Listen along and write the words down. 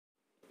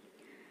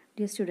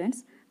Dear students,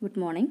 good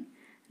morning.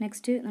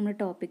 Next, our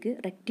topic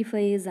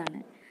rectifiers.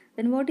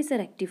 Then what is a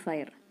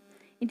rectifier?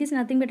 It is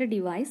nothing but a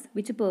device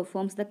which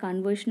performs the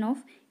conversion of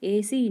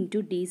AC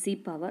into DC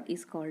power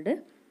is called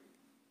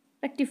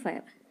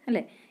rectifier.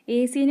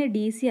 AC ne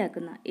DC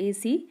ആക്കുന്ന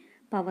AC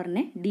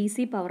പവറിനെ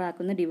DC power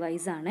ആക്കുന്ന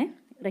ഡിവൈസാണ്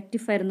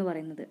rectifier എന്ന്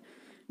പറയുന്നത്.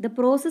 The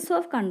process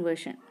of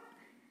conversion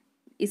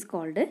is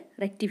called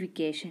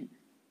rectification.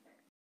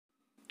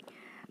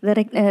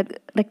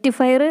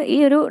 Rectifier ഈ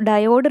ഒരു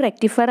diode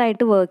rectifier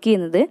ആയിട്ട് work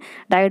ചെയ്യുന്നത്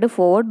diode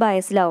forward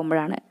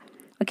ബയസിലാവുമ്പോഴാണ്.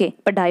 Okay,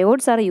 ഇപ്പോൾ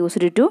diodes are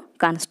used to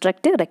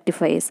construct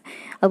rectifiers.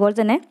 അതുപോലെ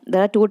തന്നെ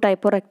there are to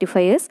type of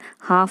rectifiers,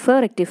 half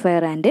wave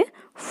rectifier and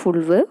full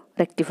wave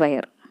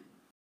rectifier.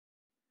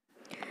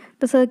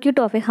 The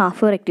circuit of A half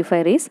wave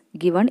rectifier is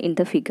given in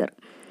the figure.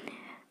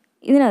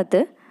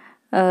 ഇതിനകത്ത്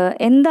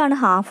എന്താണ്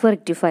half wave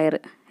rectifier?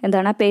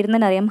 എന്താണ് ആ പേരിൽ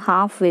തന്നെ അറിയാം,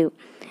 half wave.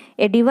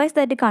 A device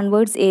that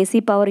converts AC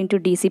power into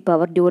DC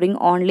power during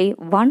only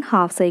one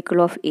half cycle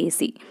of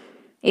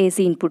AC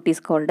input is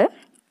called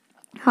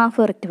half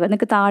wave rectifier.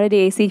 നിങ്ങൾക്ക് താഴെ ഒരു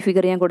AC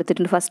ഫിഗർ ഞാൻ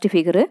കൊടുത്തിട്ടുണ്ട്. ഫസ്റ്റ്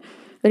ഫിഗർ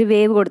ഒരു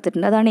വേവ്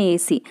കൊടുത്തിട്ടുണ്ട്, അതാണ്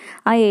AC.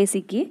 ആ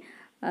ACക്ക്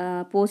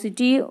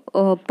പോസിറ്റീവ്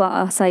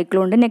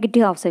സൈക്കിളുണ്ട്,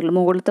 നെഗറ്റീവ് ഹാഫ് സൈക്കിൾ.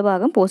 മുകളിലത്തെ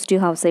ഭാഗം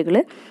പോസിറ്റീവ് ഹാഫ് സൈക്കിൾ,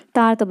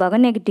 താഴത്തെ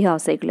ഭാഗം നെഗറ്റീവ്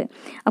ഹാഫ് സൈക്കിൾ.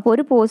 അപ്പോൾ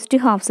ഒരു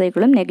പോസിറ്റീവ് ഹാഫ്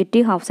സൈക്കിളും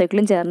നെഗറ്റീവ് ഹാഫ്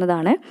സൈക്കിളും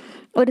ചേർന്നതാണ്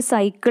ഒരു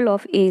സൈക്കിൾ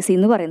ഓഫ് AC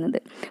എന്ന് പറയുന്നത്.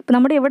 അപ്പോൾ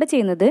നമ്മുടെ ഇവിടെ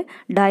ചെയ്യുന്നത്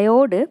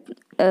ഡയോഡ്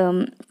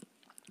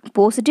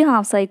പോസിറ്റീവ്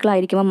ഹാഫ് സൈക്കിൾ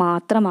ആയിരിക്കുമ്പോൾ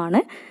മാത്രമാണ്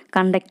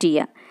കണ്ടക്ട്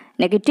ചെയ്യുക.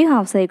 നെഗറ്റീവ്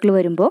ഹാഫ് സൈക്കിൾ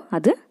വരുമ്പോൾ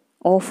അത്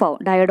ഓഫാവും,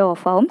 ഡയോഡ്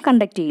ഓഫാവും,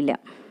 കണ്ടക്ട് ചെയ്യില്ല.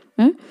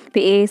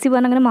 ഇപ്പോൾ AC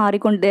പറഞ്ഞാൽ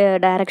അങ്ങനെ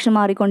ഡയറക്ഷൻ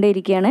മാറിക്കൊണ്ടേ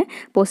ഇരിക്കുകയാണ്.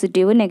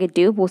 പോസിറ്റീവ്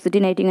നെഗറ്റീവ്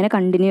ഇങ്ങനെ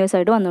കണ്ടിന്യൂസ്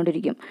ആയിട്ട്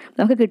വന്നുകൊണ്ടിരിക്കും.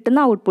 നമുക്ക് കിട്ടുന്ന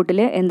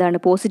ഔട്ട്പുട്ടിൽ എന്താണ്,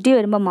 പോസിറ്റീവ്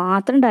വരുമ്പോൾ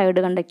മാത്രം ഡയോഡ്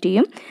കണ്ടക്ട്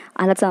ചെയ്യും,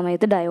 അല്ലാത്ത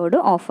സമയത്ത് ഡയോഡ്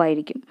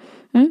ഓഫായിരിക്കും.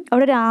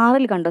 അവിടെ ഒരു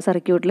RL കണ്ടോ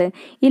സർക്യൂട്ടിൽ?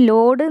 ഈ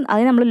ലോഡ്,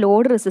 അതിന് നമ്മൾ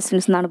ലോഡ്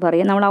റെസിസ്റ്റൻസ് എന്നാണ്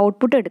പറയുക. നമ്മൾ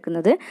ഔട്ട്പുട്ട്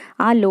എടുക്കുന്നത്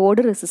ആ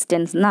ലോഡ്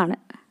റെസിസ്റ്റൻസ് എന്നാണ്.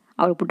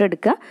 ഔട്ട്പുട്ട്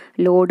എടുക്കുക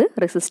ലോഡ്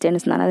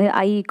റെസിസ്റ്റൻസ് എന്നാണ്. അത്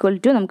I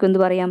 = നമുക്ക് എന്ത്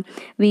പറയാം,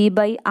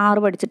 V/R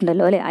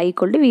പഠിച്ചിട്ടുണ്ടല്ലോ അല്ലേ, I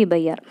 =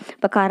 V/R.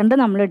 അപ്പോൾ കറണ്ട്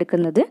നമ്മൾ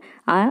എടുക്കുന്നത്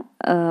ആ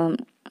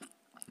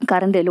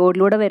കറണ്ട്,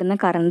 ലോഡിലൂടെ വരുന്ന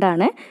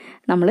കറണ്ടാണ്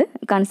നമ്മൾ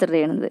കൺസിഡർ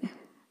ചെയ്യുന്നത്.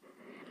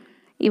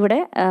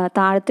 ഇവിടെ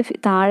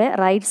താഴെ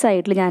റൈറ്റ്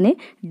സൈഡിൽ ഞാൻ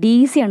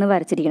DC ആണ്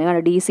വരച്ചിരിക്കുന്നത്.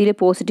 കാരണം DCയിൽ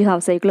പോസിറ്റീവ്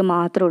ഹാഫ് സൈക്കിൾ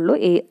മാത്രമേ ഉള്ളൂ,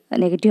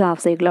 നെഗറ്റീവ്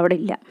ഹാഫ് സൈക്കിൾ അവിടെ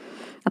ഇല്ല.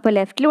 അപ്പോൾ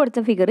ലെഫ്റ്റിൽ കൊടുത്ത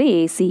ഫിഗർ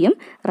ACയും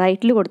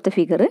റൈറ്റിൽ കൊടുത്ത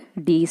ഫിഗർ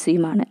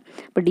DCയുമാണ്.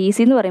 അപ്പോൾ DC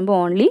എന്ന് പറയുമ്പോൾ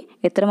ഓൺലി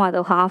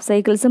ഹാഫ്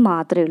സൈക്കിൾസ്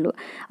മാത്രമേ ഉള്ളൂ.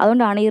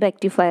 അതുകൊണ്ടാണ് ഈ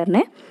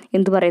റെക്ടിഫയറിനെ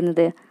എന്ത്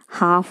പറയുന്നത്,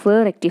 ഹാഫ്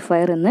വേവ്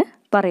റെക്ടിഫയർ എന്ന്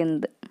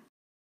പറയുന്നത്.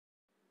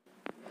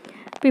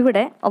 അപ്പോൾ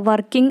ഇവിടെ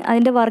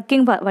അതിൻ്റെ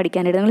വർക്കിംഗ്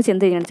പഠിക്കാനായിട്ട് നിങ്ങൾ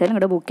എന്ത് ചെയ്യണമെന്ന് വെച്ചാൽ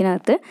നിങ്ങളുടെ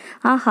ബുക്കിനകത്ത്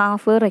ആ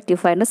ഹാഫ് വേവ്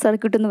റെക്ടിഫയറിൻ്റെ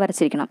സർക്യൂട്ട് ഒന്ന്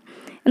വരച്ചിരിക്കണം.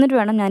 എന്നിട്ട്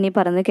വേണം ഞാൻ ഈ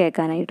പറയുന്നത്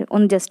കേൾക്കാനായിട്ട്.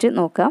 ഒന്ന് ജസ്റ്റ്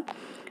നോക്കാം.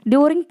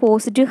 During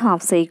positive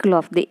half cycle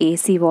of the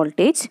AC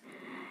voltage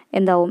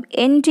എന്താവും,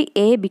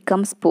 NA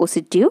becomes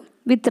positive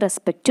with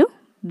respect to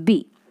B.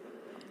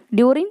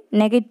 During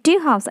negative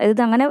half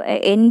ഇത് അങ്ങനെ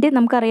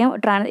നമുക്കറിയാം,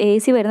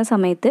 AC വരുന്ന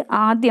സമയത്ത്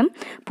ആദ്യം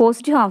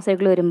പോസിറ്റീവ് ഹാഫ്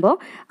സൈക്കിൾ വരുമ്പോൾ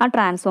ആ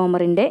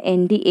ട്രാൻസ്ഫോമറിൻ്റെ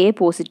NA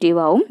പോസിറ്റീവ്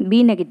ആവും,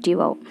 B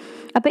നെഗറ്റീവ് ആവും.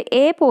 അപ്പോൾ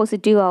A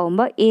പോസിറ്റീവ്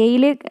ആവുമ്പോൾ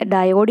Aയിൽ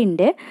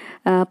ഡയോഡിൻ്റെ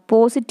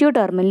പോസിറ്റീവ്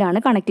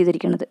ടെർമിനലാണ് കണക്ട്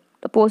ചെയ്തിരിക്കുന്നത്.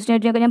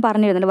 പോസിറ്റീവിനൊക്കെ ഞാൻ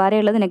പറഞ്ഞിരുന്നുണ്ട്,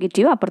 വരെയുള്ളത്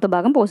നെഗറ്റീവ്, അപ്പുറത്തെ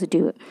ഭാഗം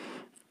പോസിറ്റീവ്.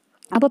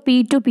 അപ്പോൾ P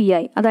to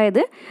PI,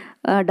 അതായത്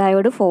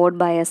ഡയോഡ് ഫോർവേഡ്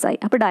ബയസ് ആയി.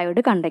 അപ്പോൾ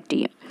ഡയോഡ് കണ്ടക്ട്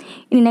ചെയ്യും.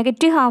 ഇനി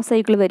നെഗറ്റീവ് ഹാഫ്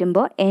സൈക്കിൾ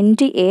വരുമ്പോൾ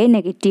NA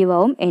നെഗറ്റീവ്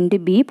ആവും,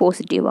 B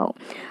പോസിറ്റീവ് ആവും.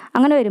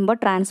 അങ്ങനെ വരുമ്പോൾ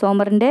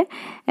ട്രാൻസ്ഫോമറിൻ്റെ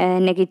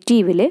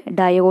നെഗറ്റീവിൽ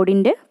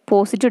ഡയോഡിൻ്റെ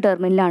പോസിറ്റീവ്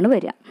ടെർമിനലാണ്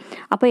വരിക.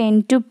 അപ്പോൾ N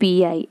to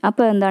PI,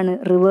 അപ്പോൾ എന്താണ്,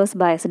 റിവേഴ്സ്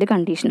ബയസ്ഡ്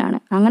കണ്ടീഷനാണ്.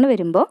 അങ്ങനെ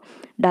വരുമ്പോൾ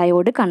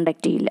ഡയോഡ്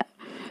കണ്ടക്ട് ചെയ്യില്ല.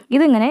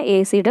 ഇതിങ്ങനെ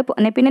ACയുടെ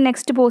പിന്നെ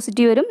നെക്സ്റ്റ്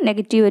പോസിറ്റീവ് വരും,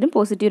 നെഗറ്റീവ് വരും,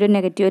 പോസിറ്റീവ് വരും,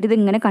 നെഗറ്റീവ് വരും,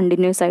 ഇതിങ്ങനെ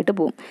കണ്ടിന്യൂസ് ആയിട്ട്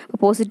പോകും. അപ്പോൾ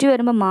പോസിറ്റീവ്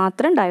വരുമ്പോൾ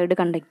മാത്രം ഡയോഡ്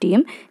കണ്ടക്ട്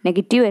ചെയ്യും,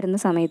 നെഗറ്റീവ് വരുന്ന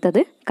സമയത്ത് അത്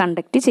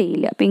കണ്ടക്ട്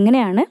ചെയ്യില്ല. അപ്പോൾ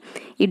ഇങ്ങനെയാണ്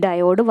ഈ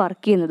ഡയോഡ്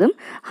വർക്ക് ചെയ്യുന്നതും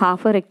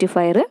ഹാഫ് വേവ്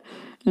റെക്ടിഫയർ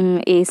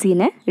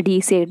ACനെ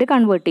DC ആയിട്ട്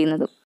കൺവേർട്ട്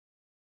ചെയ്യുന്നതും.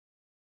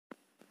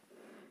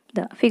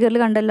 ഇതാ ഫിഗറിൽ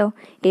കണ്ടല്ലോ,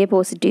 A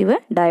positive,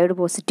 diode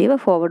positive,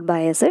 forward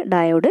bias,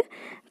 diode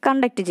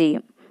conduct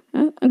ചെയ്യും.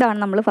 ഇതാണ്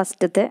നമ്മൾ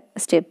ഫസ്റ്റത്തെ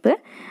സ്റ്റെപ്പ്.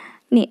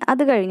 ഇനി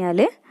അത്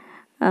കഴിഞ്ഞാൽ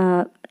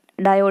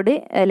ഡയോഡ്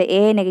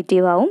A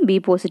നെഗറ്റീവ് ആവും, B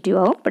പോസിറ്റീവ്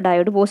ആവും. അപ്പോൾ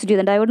ഡയോഡ്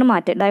പോസിറ്റീവ്,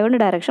 ഡയോഡിൻ്റെ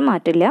ഡയറക്ഷൻ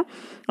മാറ്റില്ല.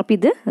 അപ്പോൾ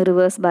ഇത്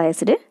റിവേഴ്സ്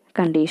ബയസ്ഡ്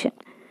കണ്ടീഷൻ.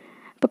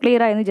 അപ്പോൾ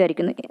ക്ലിയർ ആയെന്ന്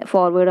വിചാരിക്കുന്നു,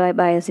 ഫോർവേഡ്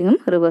ബയസിങ്ങും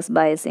റിവേഴ്സ്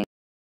ബയസിങ്.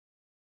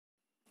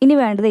 ഇനി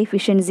വേണ്ടത്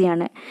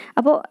എഫിഷ്യൻസിയാണ്.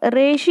 അപ്പോൾ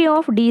ratio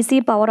of DC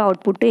power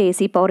output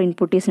AC power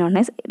input is known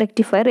as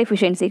rectifier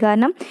efficiency.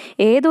 കാരണം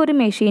ഏതൊരു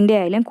മെഷീൻ്റെ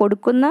ആയാലും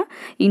കൊടുക്കുന്ന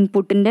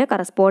ഇൻപുട്ടിൻ്റെ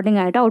കറസ്പോണ്ടിങ്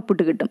ആയിട്ട്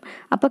ഔട്ട്പുട്ട് കിട്ടും.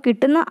 അപ്പോൾ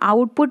കിട്ടുന്ന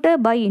ഔട്ട്പുട്ട്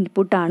ബൈ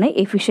ഇൻപുട്ടാണ്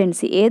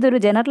എഫിഷ്യൻസി. ഏതൊരു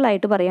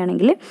ജനറലായിട്ട്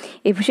പറയുകയാണെങ്കിൽ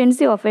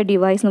എഫിഷ്യൻസി ഓഫ് എ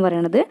ഡിവൈസ് എന്ന്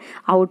പറയുന്നത്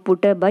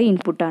ഔട്ട്പുട്ട് ബൈ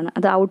ഇൻപുട്ടാണ്.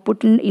 അത്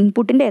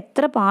ഇൻപുട്ടിൻ്റെ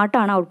എത്ര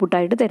പാർട്ടാണ്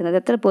ഔട്ട്പുട്ടായിട്ട് തരുന്നത്,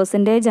 എത്ര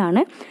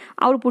പെർസെൻറ്റേജാണ്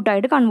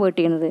ഔട്ട്പുട്ടായിട്ട് കൺവേർട്ട്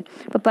ചെയ്യുന്നത്.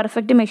 ഇപ്പോൾ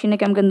പെർഫെക്റ്റ്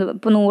മെഷീനൊക്കെ നമുക്ക്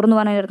ഇപ്പോൾ 100 എന്ന്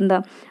പറഞ്ഞാൽ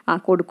എന്താ,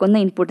 കൊടുക്കുന്ന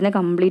ഇൻപുട്ടിനെ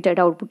കംപ്ലീറ്റ്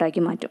ആയിട്ട്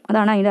ഔട്ട്പുട്ടാക്കി മാറ്റും.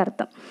 അതാണ് അതിൻ്റെ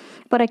അർത്ഥം.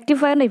 അപ്പോൾ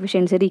റെക്ടിഫയറിൻ്റെ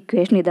എഫിഷ്യൻസിയുടെ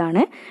ഇക്വേഷൻ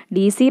ഇതാണ്,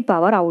 DC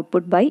power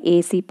output by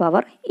AC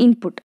power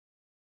input.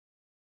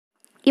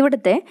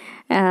 ഇവിടുത്തെ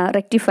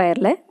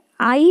റെക്ടിഫയറിലെ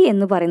ഐ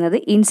എന്ന് പറയുന്നത്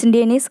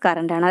ഇൻസ്റ്റൻറ്റേനിയസ്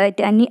കറണ്ടാണ്.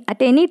 അതായത്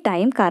at any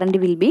time current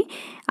will be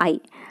I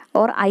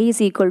or I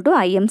is equal to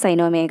I M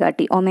sine omega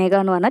T. Omega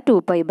എന്ന് പറഞ്ഞാൽ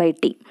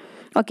 2π/t.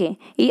 ഓക്കെ,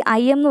 ഈ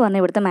ഐ എം എന്ന്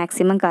പറഞ്ഞാൽ ഇവിടുത്തെ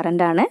മാക്സിമം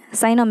കറണ്ടാണ്.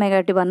 സൈൻ ഒമേഗ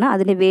ടി പറഞ്ഞാൽ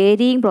അതിൻ്റെ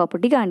വേരിയിങ്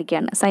പ്രോപ്പർട്ടി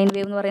കാണിക്കുകയാണ്. സൈൻ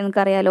വേവ് എന്ന് പറയുന്നത്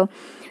നിങ്ങൾക്ക് അറിയാലോ,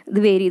 ഇത്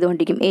വേരി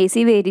ചെയ്തുകൊണ്ടിരിക്കും, എ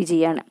സി വേരി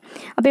ചെയ്യാണ്.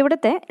 അപ്പോൾ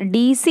ഇവിടുത്തെ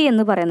ഡി സി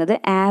എന്ന് പറയുന്നത്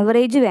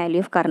ആവറേജ് വാല്യൂ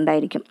ഓഫ് കറണ്ട്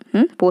ആയിരിക്കും.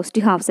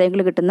 പോസിറ്റീവ് ഹാഫ് സൈക്കിൾ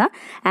കിട്ടുന്ന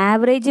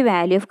average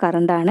value of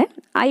കറണ്ടാണ്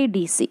I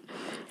D C.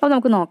 അപ്പോൾ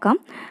നമുക്ക് നോക്കാം.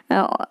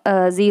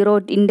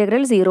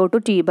 Integral 0 to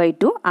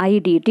t/2 I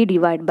D T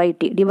divide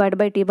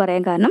by T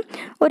പറയാൻ കാരണം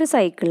ഒരു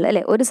സൈക്കിളിൽ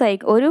അല്ലേ,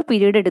 ഒരു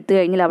പീരീഡ് എടുത്തു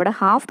കഴിഞ്ഞാൽ അവിടെ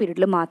ഹാഫ്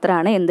പീരീഡിൽ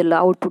മാത്രമാണ് എന്തുള്ള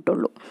ഔട്ട്പുട്ട്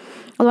ഉള്ളൂ.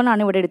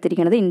 അതുകൊണ്ടാണ് ഇവിടെ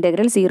എടുത്തിരിക്കുന്നത്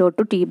integral 0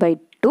 to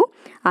t/2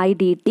 I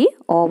D T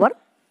over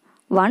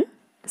 1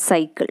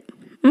 cycle.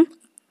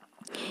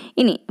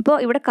 ഇനി ഇപ്പോൾ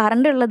ഇവിടെ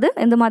കറണ്ട് ഉള്ളത്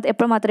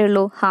എപ്പോൾ മാത്രമേ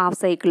ഉള്ളൂ? ഹാഫ്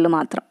സൈക്കിളിൽ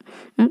മാത്രം.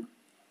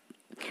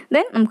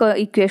 ദെൻ നമുക്ക്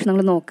ഇക്വേഷൻ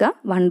നമ്മൾ നോക്കുക.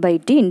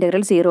 1/t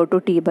integral 0 to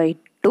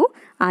t/2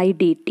 I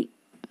D T.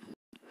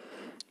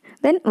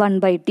 Then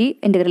 1/t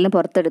ഇൻ്റഗ്രലിന്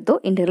പുറത്തെടുത്തു.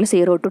 Integral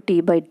 0 to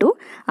t/2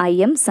 I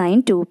M sign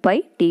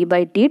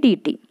 2π/t/t D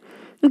T.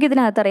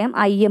 നമുക്കിതിനകത്തറിയാം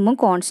I എമ്മും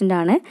കോൺസ്റ്റൻ്റ്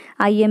ആണ്.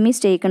 I M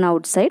is taken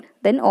out side.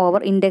 Then over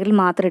integral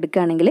മാത്രം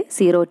എടുക്കുകയാണെങ്കിൽ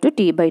 0 to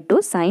t/2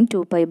 sign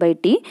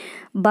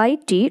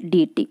 2π/t/t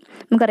D T.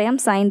 നമുക്കറിയാം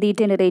sine theta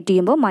integrate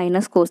ചെയ്യുമ്പോൾ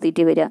minus cos theta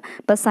വരിക.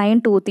 അപ്പോൾ sign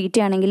 2θ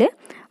ആണെങ്കിൽ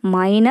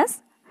minus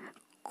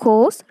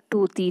cos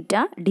 2θ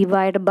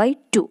divide by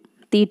 2.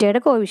 തീറ്റയുടെ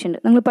കോവിഷ്യൻ്റ്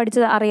നിങ്ങൾ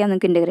പഠിച്ചത് അറിയാം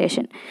നിങ്ങൾക്ക്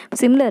integration.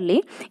 Similarly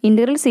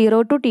integral 0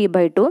 to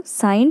t/2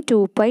 sign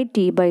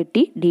 2π/t/t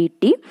D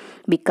T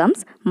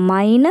becomes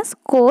minus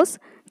cos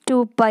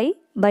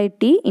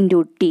 2π/t into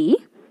T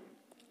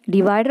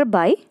divided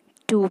by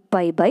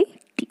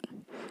 2π/t.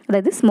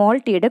 അതായത് സ്മോൾ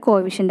ടിയുടെ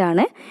കോവിഷ്യൻ്റ്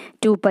ആണ്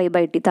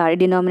 2π/t താഴെ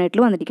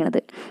ഡിനോമിനേറ്ററിൽ വന്നിരിക്കുന്നത്.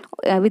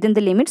 Within the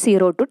limit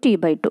 0 to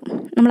t/2.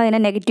 നമ്മളതിനെ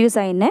നെഗറ്റീവ്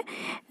സൈനെ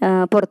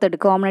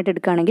പുറത്തെടുക്കുക, കോമൺ ആയിട്ട്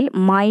എടുക്കുകയാണെങ്കിൽ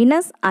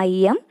minus I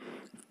M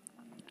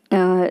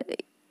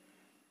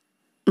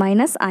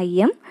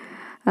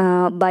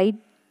by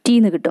T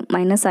എന്ന് കിട്ടും.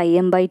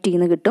 -im/t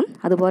എന്ന് കിട്ടും.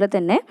 അതുപോലെ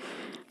തന്നെ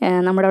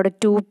നമ്മുടെ അവിടെ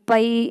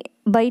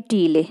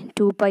 2π/t-യിലെ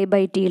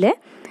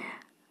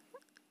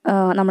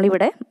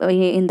നമ്മളിവിടെ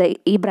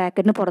ഈ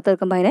ബ്രാക്കറ്റിന്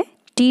പുറത്തെടുക്കുമ്പോൾ അതിനെ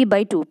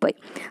t/2π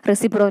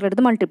റെസിപ്രോക്കൽ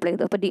എടുത്ത് മൾട്ടിപ്ലൈ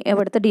ചെയ്തു. അപ്പോൾ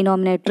ഇവിടുത്തെ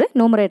ഡിനോമിനേറ്റർ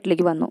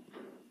ന്യൂമറേറ്ററിലേക്ക് വന്നു.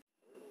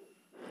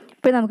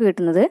 ഇപ്പോൾ നമുക്ക്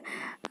കിട്ടുന്നത്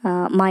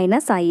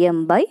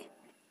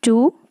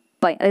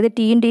 -im/2π, അതായത്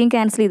ടിയും ടിയും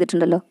ക്യാൻസൽ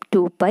ചെയ്തിട്ടുണ്ടല്ലോ,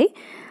 2π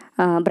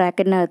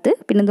ബ്രാക്കറ്റിനകത്ത്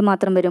പിന്നെന്ത്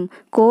മാത്രം വരും?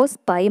 Cos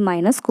π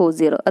minus cos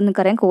 0. അത്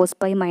നിങ്ങൾക്കറിയാം കോസ്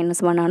π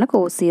 -1 ആണ്,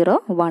 കോസ് 0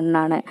 1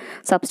 ആണ്.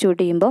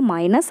 സബ്സ്റ്റിറ്റ്യൂട്ട് ചെയ്യുമ്പോൾ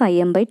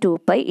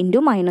 -im/2π ഇൻറ്റു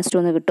 -2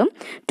 എന്ന് കിട്ടും.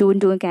 2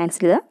 2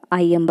 ക്യാൻസൽ ചെയ്താൽ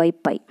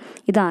im/π.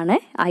 ഇതാണ്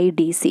ഐ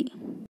ഡി സി.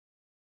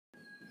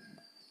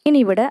 ഇനി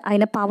ഇവിടെ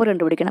അതിനെ പവർ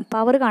കണ്ടുപിടിക്കണം.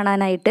 പവർ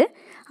കാണാനായിട്ട്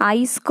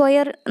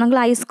നിങ്ങൾ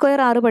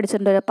I²R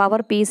പഠിച്ചിട്ടുണ്ടല്ലോ. Power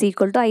P is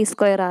equal to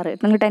I²R.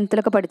 നിങ്ങൾ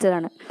 10th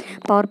പഠിച്ചതാണ്.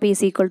 Power P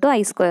is equal to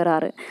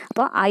I²R.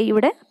 അപ്പോൾ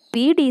ഇവിടെ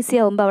പി ഡി സി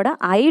ആകുമ്പോൾ അവിടെ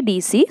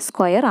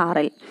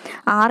IDC²RL.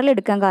 RL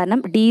എടുക്കാൻ കാരണം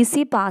ഡി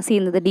സി പാസ്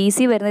ചെയ്യുന്നത്, ഡി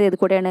സി വരുന്നത് ഏത്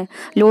കൂടെയാണ്?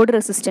 ലോഡ്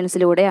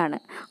റെസിസ്റ്റൻസിലൂടെയാണ്.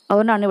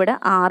 അതുകൊണ്ടാണ് ഇവിടെ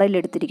RL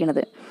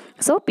എടുത്തിരിക്കുന്നത്.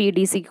 So P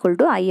D C =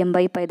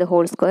 IM/π²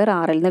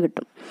 എന്ന്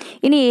കിട്ടും.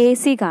 ഇനി എ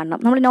സി കാണണം.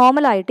 നമ്മൾ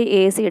നോർമലായിട്ട്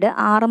എ സിയുടെ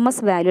RMS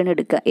വാല്യൂ ആണ്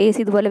എടുക്കുക. എ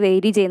സി ഇതുപോലെ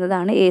വേരി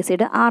ചെയ്യുന്നതാണ് എ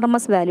സിയുടെ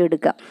RMS വാല്യൂ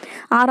എടുക്കുക.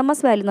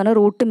 RMS വാല്യൂ എന്ന് പറഞ്ഞാൽ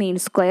root mean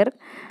square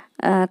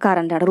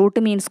കറണ്ടാണ്. Root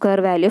mean square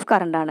value of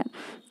കറണ്ടാണ്.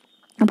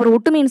 അപ്പോൾ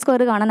റൂട്ട് മീൻ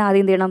സ്ക്വയർ കാണാൻ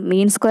ആദ്യം എന്ത് ചെയ്യണം?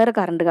 മീൻ സ്ക്വയർ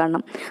കറണ്ട്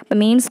കാണണം. അപ്പോൾ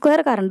മീൻ സ്ക്വയർ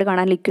കറണ്ട്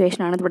കാണാൻ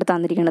ഇക്വേഷനാണ് ഇവിടെ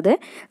തന്നിരിക്കുന്നത്.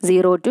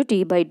 0 to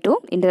t/2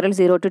 integral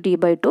 0 to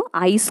t/2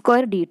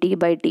 I²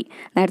 dt/t.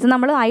 നേരത്തെ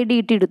നമ്മൾ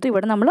IDT എടുത്തു,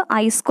 ഇവിടെ നമ്മൾ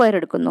I²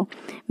 എടുക്കുന്നു.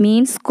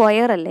 മീൻ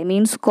സ്ക്വയർ അല്ലേ,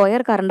 മീൻ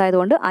സ്ക്വയർ കറണ്ട്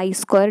ആയതുകൊണ്ട്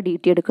I²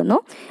 dt എടുക്കുന്നു.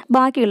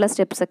 ബാക്കിയുള്ള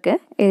സ്റ്റെപ്സൊക്കെ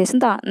ഏകദേശം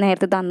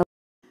നേരത്തെ തന്നു.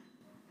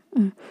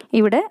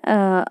 ഇവിടെ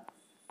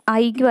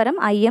ഐക്ക് പകരം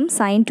IM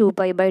സൈൻ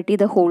 2π/t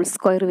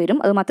 (² വരും.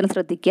 അത് മാത്രം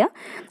ശ്രദ്ധിക്കുക.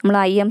 നമ്മൾ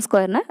IM²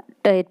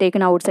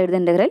 taken out side the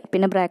integral.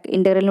 പിന്നെ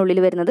ഇൻ്റഗ്രലിനുള്ളിൽ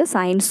വരുന്നത്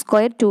sin²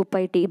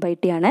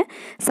 2πt/t ആണ്.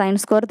 sin²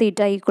 θ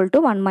 =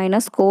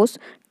 1 - cos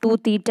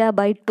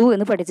 2θ/2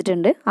 എന്ന്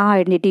പഠിച്ചിട്ടുണ്ട്. ആ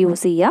ഐഡൻറ്റിറ്റി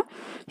യൂസ് ചെയ്യുക.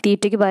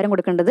 തീറ്റയ്ക്ക് പകരം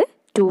കൊടുക്കേണ്ടത്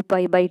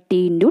 2π/t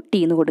 × t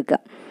എന്ന് കൊടുക്കുക.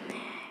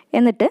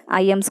 എന്നിട്ട്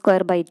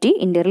IM²/t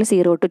integral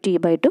 0 to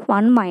t/2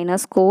 1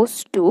 - cos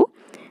 2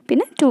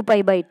 പിന്നെ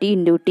 2π/t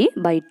 ×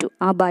 t/2.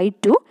 ആ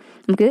 /2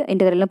 നമുക്ക്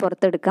ഇൻ്റഗ്രലിന്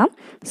പുറത്തെടുക്കാം.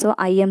 So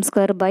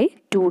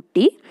IM²/2t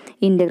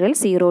integral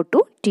 0 to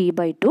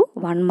t/2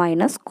 1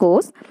 -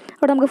 cos,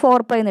 അവിടെ നമുക്ക്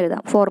 4π എന്ന്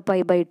എഴുതാം.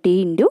 4π/t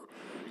 ×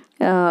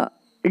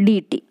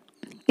 dt.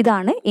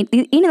 ഇതാണ്.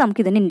 ഇനി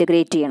നമുക്കിതിനെ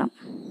ഇൻ്റഗ്രേറ്റ് ചെയ്യണം.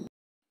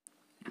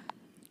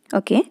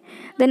 Okay,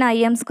 then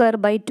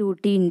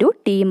IM²/2t ×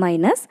 t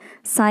minus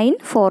sign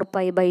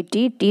 4π/t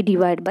t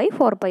divide by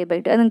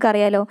 4π/2. അത് നിങ്ങൾക്ക്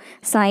അറിയാലോ.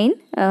 സൈൻ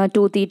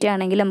 2θ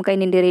ആണെങ്കിൽ നമുക്ക്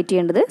അതിന് ഇൻ്റഗ്രേറ്റ്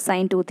ചെയ്യേണ്ടത്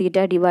സൈൻ 2θ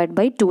ഡിവൈഡ്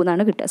ബൈ 2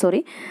 എന്നാണ് കിട്ടുക.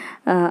 സോറി,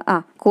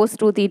 കോസ്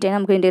 2θ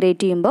നമുക്ക്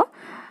ഇൻ്റഗ്രേറ്റ് ചെയ്യുമ്പോൾ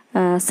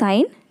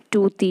സൈൻ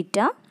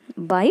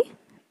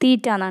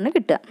 2θ/θ എന്നാണ്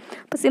കിട്ടുക.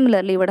 അപ്പോൾ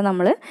സിമിലർലി ഇവിടെ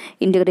നമ്മൾ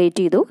ഇൻ്റഗ്രേറ്റ്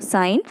ചെയ്തു.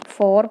 സൈൻ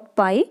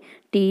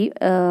 4πt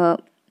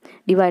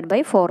ഡിവൈഡ്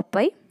ബൈ 4π,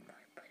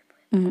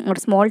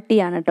 ഇവിടെ സ്മോൾ ടി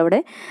ആണ് കേട്ടോ. ഇവിടെ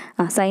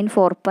സൈൻ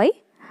 4π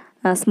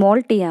സ്മോൾ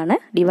ടി ആണ്,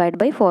 divide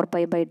by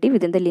 4π/t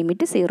within the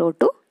limit 0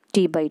 to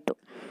t/2.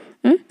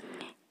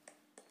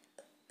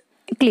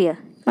 Clear?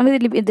 നമ്മൾ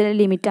ഇതിൽ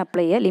ലിമിറ്റ്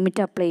അപ്ലൈ ചെയ്യുക.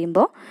 ലിമിറ്റ് അപ്ലൈ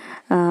ചെയ്യുമ്പോൾ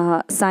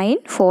സൈൻ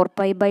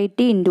 4π/t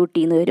ഇൻറ്റു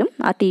ടി എന്ന് വരും.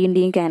 ആ ടീയും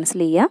ടിയും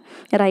ക്യാൻസൽ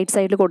ചെയ്യുക. റൈറ്റ്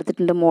സൈഡിൽ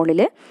കൊടുത്തിട്ടുണ്ട്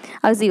മുകളിൽ,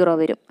 അത് 0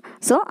 വരും.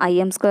 സോ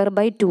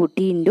im²/2t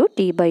ഇൻറ്റു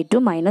t/2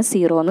 -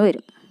 0 എന്ന്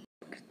വരും.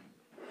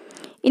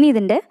 ഇനി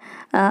ഇതിൻ്റെ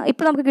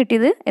ഇപ്പോൾ നമുക്ക്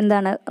കിട്ടിയത്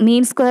എന്താണ്?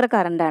 Mean square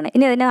കറണ്ടാണ്.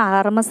 ഇനി അതിനെ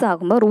RMS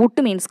ആകുമ്പോൾ root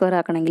mean square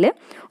ആക്കണമെങ്കിൽ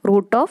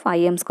root of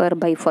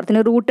im²/4.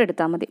 ഇതിന് റൂട്ട്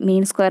എടുത്താൽ മതി.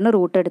 മീൻ സ്ക്വയറിന്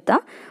റൂട്ട്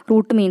എടുത്താൽ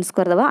റൂട്ട് മീൻ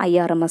സ്ക്വയർ അഥവാ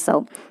IRMS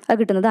ആവും. അത്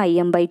കിട്ടുന്നത്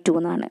im/2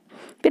 എന്നാണ്.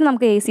 പിന്നെ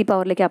നമുക്ക് AC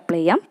പവറിലേക്ക് അപ്ലൈ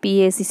ചെയ്യാം.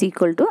 PAC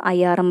 =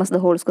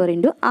 IRMS²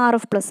 into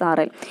RF +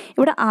 RL.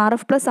 ഇവിടെ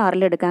RF +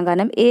 RL എടുക്കാൻ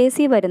കാരണം AC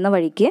വരുന്ന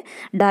വഴിക്ക്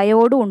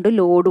ഡയോഡും ഉണ്ട്,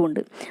 ലോഡും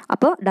ഉണ്ട്.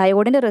 അപ്പോൾ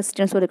ഡയോഡിൻ്റെ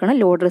റെസിസ്റ്റൻസും എടുക്കണം,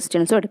 ലോഡ്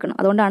റെസിസ്റ്റൻസും എടുക്കണം.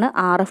 അതുകൊണ്ടാണ്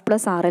RF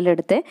 + RL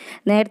എടുത്ത്.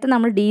 നേരത്തെ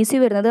നമ്മൾ DC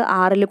വരുന്നത്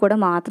RL കൂടെ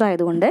മാത്രം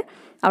ആയതുകൊണ്ട്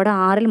അവിടെ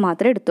RL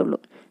മാത്രമേ എടുത്തുള്ളൂ.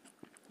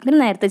 പിന്നെ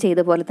നേരത്തെ ചെയ്ത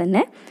പോലെ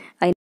തന്നെ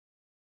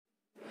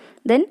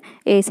ദെൻ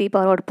AC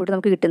പവർ ഔട്ട്പുട്ട്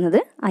നമുക്ക് കിട്ടുന്നത്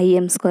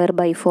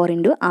im²/4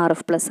 ഇൻറ്റു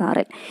RF +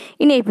 RL.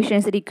 ഇനി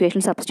എഫിഷ്യൻസിയുടെ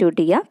ഇക്വേഷൻ സബ്സ്റ്റിറ്റ്യൂട്ട്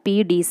ചെയ്യുക.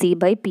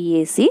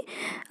 PDC/PAC.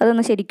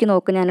 അതൊന്ന് ശരിക്കും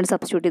നോക്കുക. ഞാനത്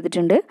സബ്സ്റ്റിറ്റ്യൂട്ട്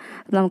ചെയ്തിട്ടുണ്ട്.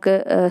 നമുക്ക്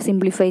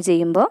സിംപ്ലിഫൈ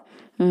ചെയ്യുമ്പോൾ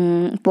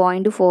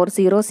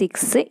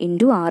 0.406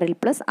 ഇൻറ്റു RL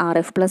 +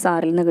 RF +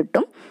 RL എന്ന്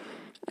കിട്ടും.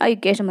 ആ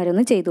ഇക്വേഷൻ വരെ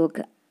ഒന്ന് ചെയ്ത്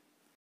നോക്കുക.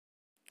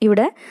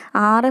 ഇവിടെ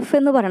RF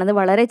എന്ന് പറയുന്നത്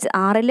വളരെ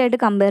RL ആയിട്ട്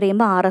കമ്പയർ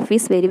ചെയ്യുമ്പോൾ RF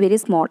is very very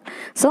small.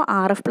 So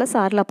RF +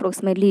 RL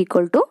approximately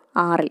equal to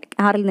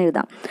RL എന്ന്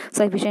എഴുതാം. സോ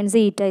എഫിഷ്യൻസി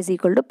ഈറ്റ is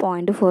equal to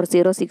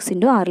 0.406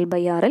 into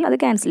RL/RL. അത്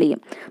ക്യാൻസൽ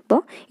ചെയ്യും. അപ്പോൾ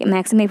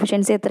മാക്സിമം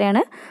എഫിഷ്യൻസി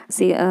എത്രയാണ്?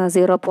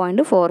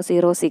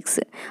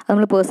 0.406. അത്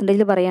നമ്മൾ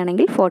പെർസെൻറ്റേജിൽ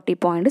പറയുകയാണെങ്കിൽ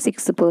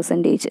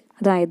 40.6%.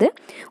 അതായത്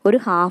ഒരു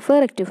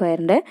ഹാഫ്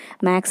റെക്ടിഫയറിൻ്റെ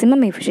മാക്സിമം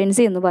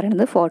എഫിഷ്യൻസി എന്ന്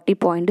പറയുന്നത്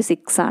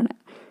 40.6 ആണ്.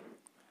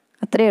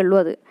 അത്രയേ ഉള്ളൂ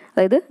അത്.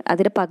 അതായത്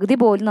അതിൻ്റെ പകുതി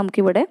പോലും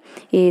നമുക്കിവിടെ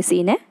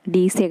AC-നെ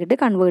DC ആയിട്ട്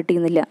കൺവേർട്ട്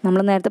ചെയ്യുന്നില്ല. നമ്മൾ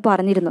നേരത്തെ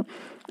പറഞ്ഞിരുന്നു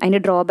അതിൻ്റെ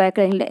ഡ്രോബാക്ക്,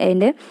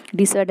 അതിൻ്റെ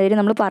ഡിസഡ്വാൻറ്റേജ്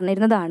നമ്മൾ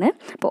പറഞ്ഞിരുന്നതാണ്.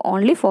 അപ്പോൾ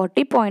ഓൺലി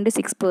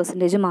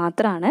 40.6%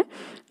 മാത്രമാണ്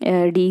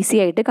DC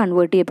ആയിട്ട്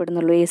കൺവേർട്ട്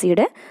ചെയ്യപ്പെടുന്നുള്ളൂ.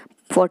 AC-യുടെ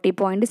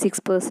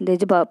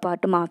 40.6%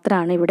 പാർട്ട്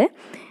മാത്രമാണ് ഇവിടെ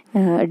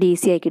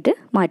DC ആക്കിയിട്ട്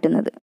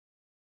മാറ്റുന്നത്.